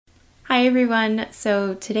Hi everyone.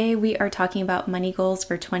 So today we are talking about money goals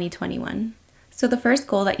for 2021. So the first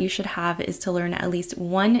goal that you should have is to learn at least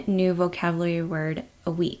one new vocabulary word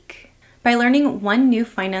a week. By learning one new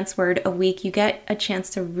finance word a week, you get a chance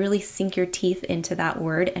to really sink your teeth into that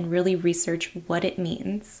word and really research what it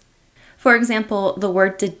means. For example, the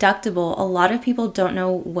word deductible, a lot of people don't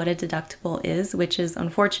know what a deductible is, which is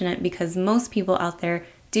unfortunate because most people out there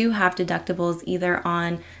do have deductibles either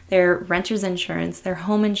on their renter's insurance, their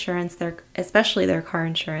home insurance, especially their car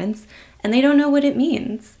insurance, and they don't know what it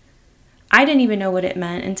means. I didn't even know what it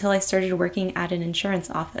meant until I started working at an insurance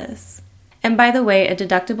office. And by the way, a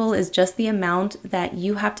deductible is just the amount that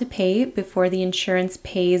you have to pay before the insurance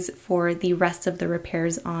pays for the rest of the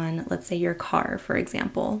repairs on, let's say, your car, for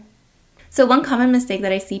example. So one common mistake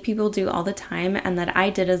that I see people do all the time, and that I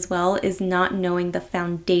did as well, is not knowing the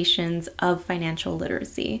foundations of financial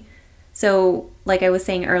literacy. So like I was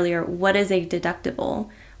saying earlier, what is a deductible?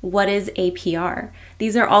 What is APR?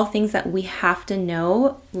 These are all things that we have to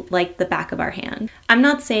know like the back of our hand. I'm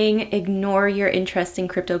not saying ignore your interest in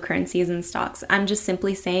cryptocurrencies and stocks. I'm just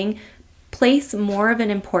simply saying place more of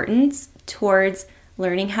an importance towards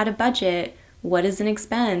learning how to budget. What is an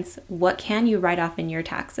expense? What can you write off in your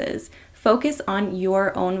taxes? Focus on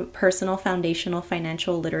your own personal foundational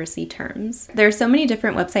financial literacy terms. There are so many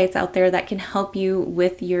different websites out there that can help you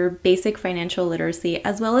with your basic financial literacy,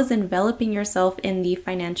 as well as enveloping yourself in the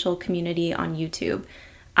financial community on YouTube.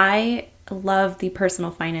 I love the personal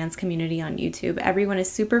finance community on YouTube. Everyone is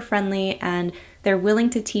super friendly and they're willing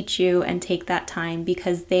to teach you and take that time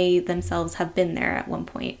because they themselves have been there at one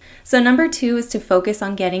point. So number 2 is to focus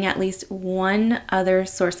on getting at least one other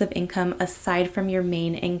source of income aside from your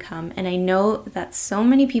main income. And I know that so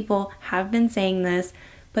many people have been saying this,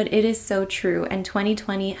 but it is so true. And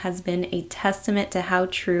 2020 has been a testament to how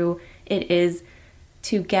true it is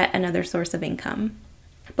to get another source of income.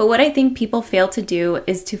 But what I think people fail to do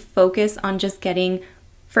is to focus on just getting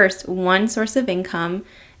first one source of income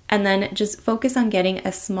and then just focus on getting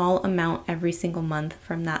a small amount every single month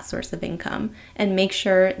from that source of income and make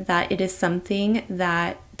sure that it is something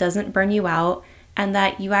that doesn't burn you out and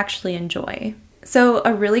that you actually enjoy. So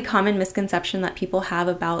a really common misconception that people have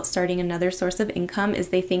about starting another source of income is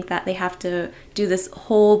they think that they have to do this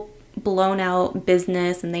whole blown out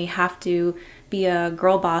business and they have to be a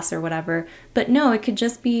girl boss or whatever. But no, it could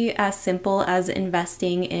just be as simple as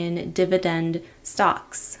investing in dividend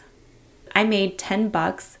stocks. I made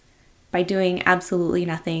 $10 by doing absolutely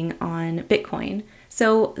nothing on Bitcoin.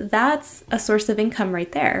 So that's a source of income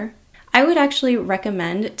right there. I would actually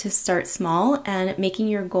recommend to start small and making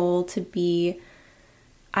your goal to be,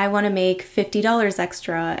 I want to make $50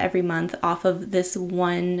 extra every month off of this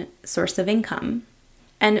one source of income.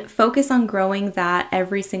 And focus on growing that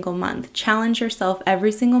every single month. Challenge yourself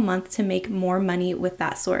every single month to make more money with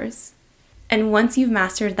that source. And once you've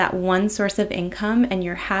mastered that one source of income and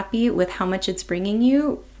you're happy with how much it's bringing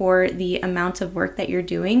you for the amount of work that you're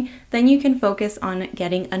doing, then you can focus on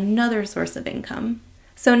getting another source of income.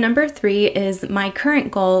 So number 3 is my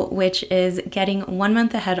current goal, which is getting 1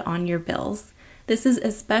 month ahead on your bills. This is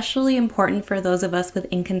especially important for those of us with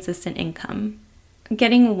inconsistent income.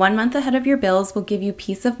 Getting 1 month ahead of your bills will give you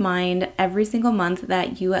peace of mind every single month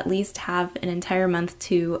that you at least have an entire month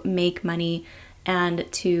to make money and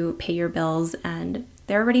to pay your bills, and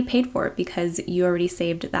they're already paid for because you already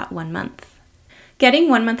saved that 1 month. Getting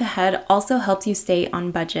 1 month ahead also helps you stay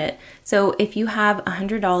on budget. So if you have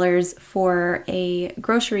 $100 for a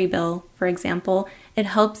grocery bill, for example, it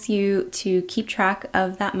helps you to keep track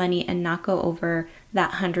of that money and not go over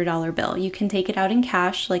that $100 bill. You can take it out in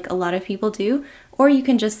cash like a lot of people do, or you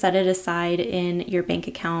can just set it aside in your bank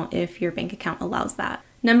account if your bank account allows that.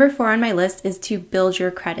 Number 4 on my list is to build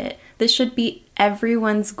your credit. This should be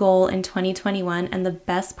everyone's goal in 2021, and the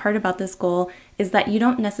best part about this goal is that you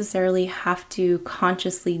don't necessarily have to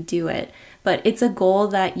consciously do it, but it's a goal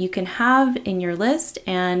that you can have in your list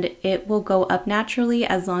and it will go up naturally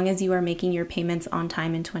as long as you are making your payments on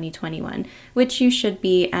time in 2021, which you should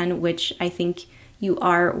be, and which I think you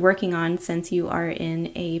are working on since you are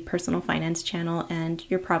in a personal finance channel and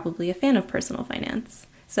you're probably a fan of personal finance.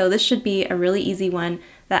 So this should be a really easy one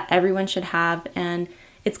that everyone should have, and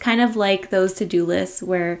it's kind of like those to-do lists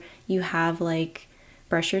where you have like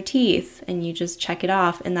brush your teeth and you just check it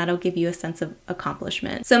off, and that'll give you a sense of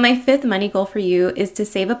accomplishment. So my 5th money goal for you is to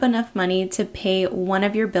save up enough money to pay one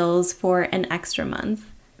of your bills for an extra month.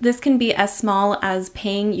 This can be as small as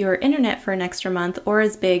paying your internet for an extra month or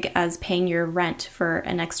as big as paying your rent for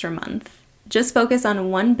an extra month. Just focus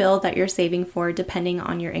on one bill that you're saving for depending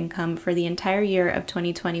on your income for the entire year of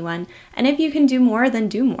 2021. And if you can do more, then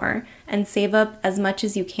do more and save up as much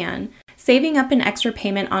as you can. Saving up an extra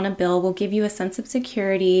payment on a bill will give you a sense of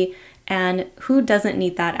security, and who doesn't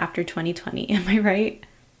need that after 2020, am I right?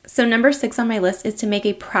 So number 6 on my list is to make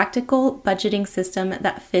a practical budgeting system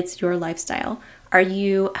that fits your lifestyle. Are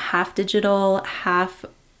you half digital, half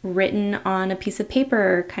written on a piece of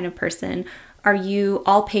paper kind of person? Are you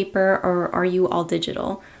all paper or are you all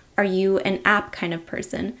digital? Are you an app kind of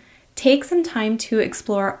person? Take some time to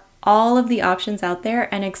explore all of the options out there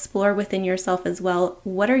and explore within yourself as well.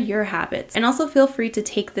 What are your habits? And also feel free to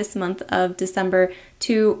take this month of December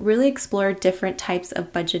to really explore different types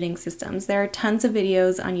of budgeting systems. There are tons of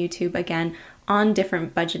videos on YouTube, again, on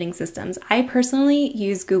different budgeting systems. I personally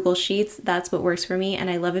use Google Sheets. That's what works for me,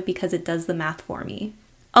 and I love it because it does the math for me.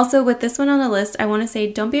 Also, with this one on the list, I want to say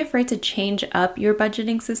don't be afraid to change up your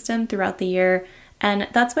budgeting system throughout the year. And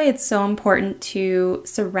that's why it's so important to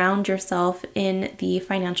surround yourself in the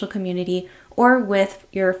financial community or with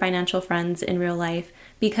your financial friends in real life,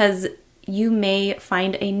 because you may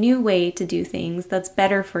find a new way to do things that's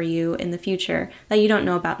better for you in the future that you don't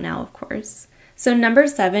know about now, of course. So number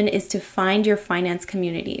 7 is to find your finance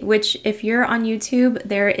community, which if you're on YouTube,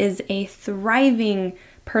 there is a thriving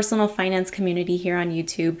personal finance community here on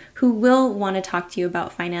YouTube who will want to talk to you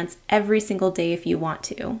about finance every single day if you want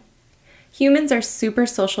to. Humans are super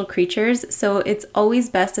social creatures, so it's always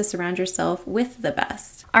best to surround yourself with the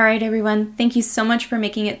best. All right, everyone, thank you so much for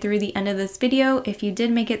making it through the end of this video. If you did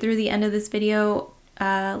make it through the end of this video,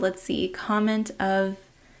 let's see, comment of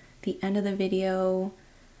the end of the video.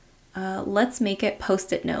 Let's make it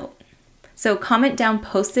post-it note. So comment down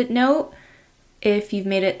post-it note if you've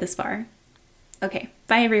made it this far. Okay,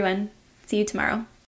 bye everyone. See you tomorrow.